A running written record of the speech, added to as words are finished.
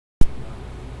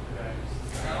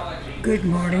Good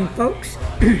morning, folks.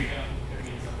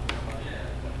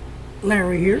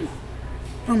 Larry here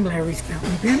from Larry's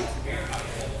Fountain Pen,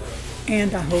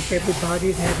 and I hope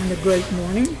everybody's having a great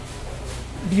morning.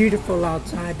 Beautiful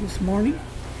outside this morning.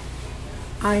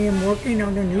 I am working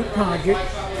on a new project.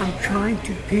 I'm trying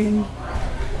to pin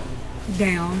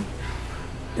down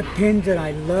the pins that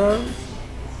I love,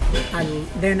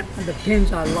 then the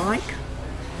pins I like,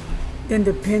 then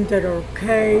the pins that are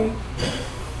okay,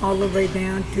 all the way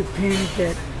down to pins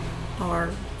that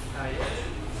are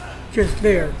just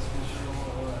there.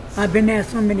 I've been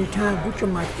asked so many times which are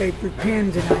my favorite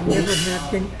pins, and I never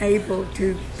have been able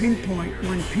to pinpoint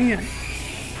one pin.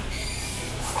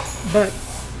 But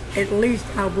at least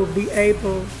I will be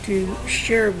able to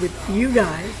share with you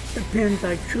guys the pins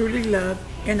I truly love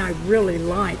and I really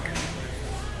like,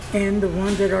 and the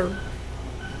ones that are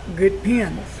good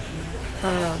pins.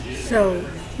 So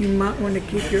you might want to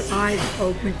keep your eyes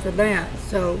open for that.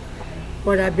 So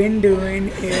what I've been doing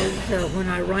is when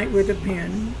I write with a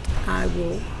pen, I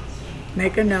will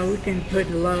make a note and put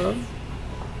love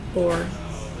or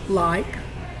like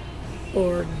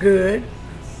or good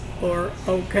or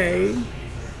okay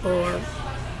or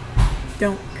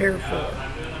don't care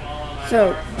for.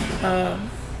 So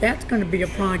that's going to be a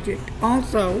project.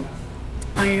 Also,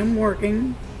 I am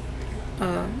working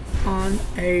on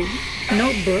a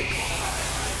notebook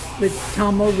with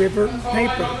Tomoe River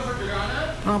paper,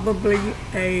 probably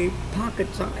a pocket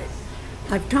size.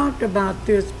 I've talked about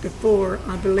this before,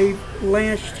 I believe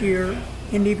last year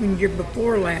and even year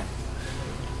before last,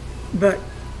 but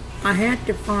I had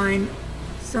to find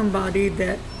somebody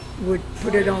that would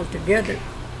put it all together.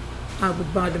 I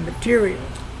would buy the materials,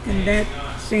 and that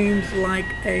seems like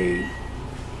a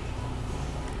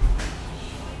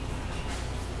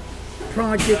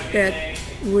project that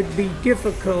would be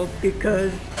difficult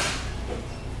because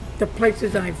the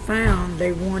places I found,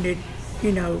 they wanted,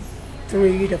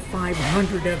 300 to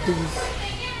 500 of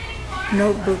these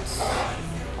notebooks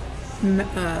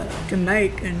to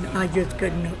make, and I just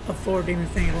couldn't afford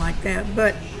anything like that.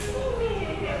 But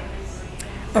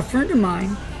a friend of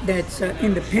mine that's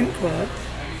in the pen club,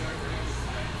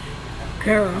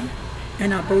 Kara,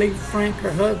 and I believe Frank,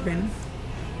 her husband,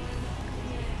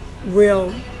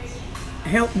 will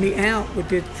help me out with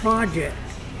this project.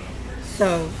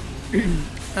 So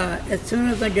as soon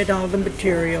as I get all the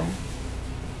material,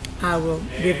 I will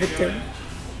give it to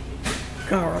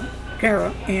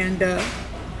Kara, and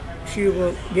she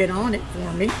will get on it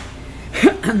for me.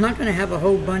 I'm not going to have a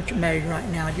whole bunch made right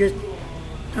now, just,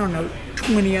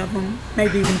 20 of them,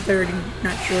 maybe even 30,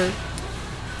 not sure,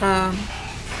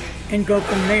 and go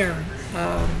from there.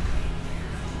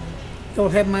 They'll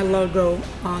have my logo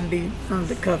on the front of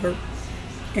the cover,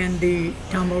 and the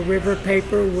Tomoe River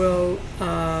paper will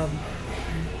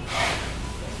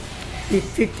be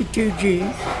 52 G's,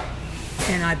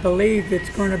 and I believe it's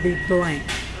going to be blank.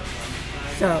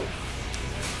 So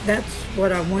that's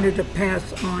what I wanted to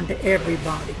pass on to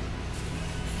everybody.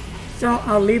 So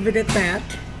I'll leave it at that,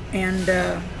 and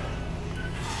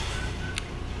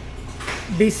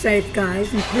be safe,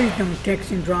 guys, and please don't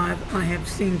text and drive. I have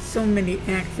seen so many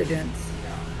accidents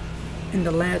in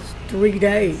the last 3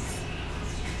 days.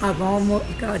 I've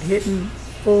almost got hit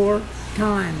 4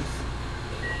 times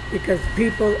because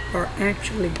people are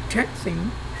actually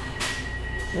texting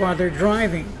while they're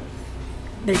driving.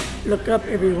 They look up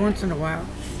every once in a while,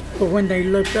 but when they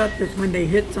look up is when they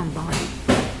hit somebody.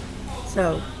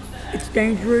 So it's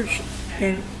dangerous,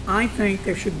 and I think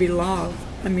there should be laws.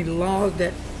 Laws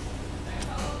that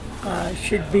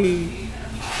should be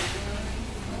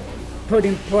put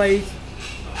in place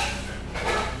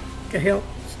to help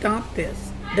stop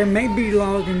this. There may be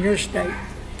laws in your state,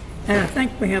 and I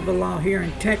think we have a law here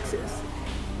in Texas,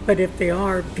 but if they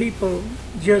are, people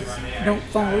just don't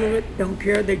follow it, don't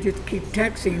care, they just keep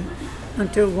texting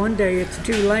until one day it's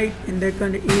too late and they're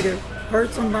going to either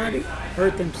hurt somebody,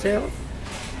 hurt themselves,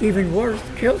 even worse,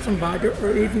 kill somebody,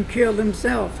 or even kill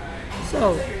themselves.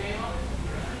 So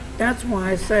that's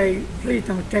why I say, please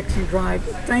don't text and drive.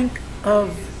 Think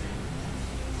of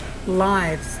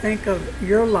lives, think of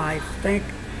your life, think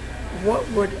what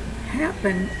would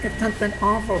happen if something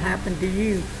awful happened to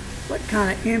you. What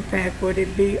kind of impact would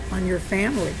it be on your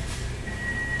family?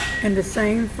 And the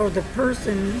same for the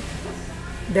person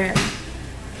that,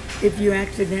 if you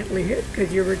accidentally hit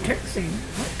because you were texting,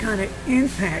 what kind of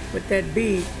impact would that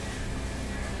be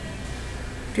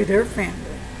to their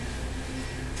family?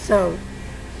 So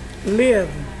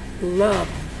live, love,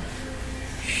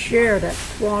 share that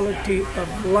quality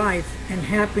of life and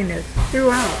happiness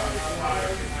throughout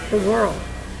the world.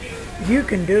 You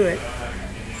can do it.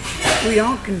 We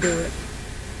all can do it.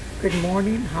 Good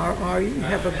morning. How are you?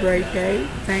 Have a great day.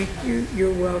 Thank you.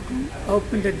 You're welcome.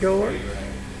 Open the door.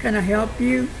 Can I help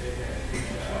you?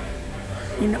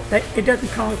 You know, it doesn't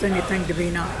cost anything to be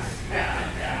nice.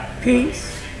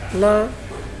 Peace, love,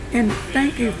 and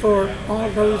thank you for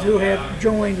all those who have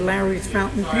joined Larry's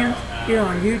Fountain Pens here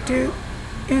on YouTube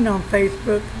and on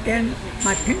Facebook and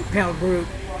my Pen Pal group.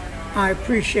 I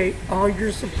appreciate all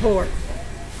your support.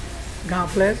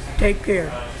 God bless. Take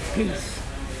care. Peace.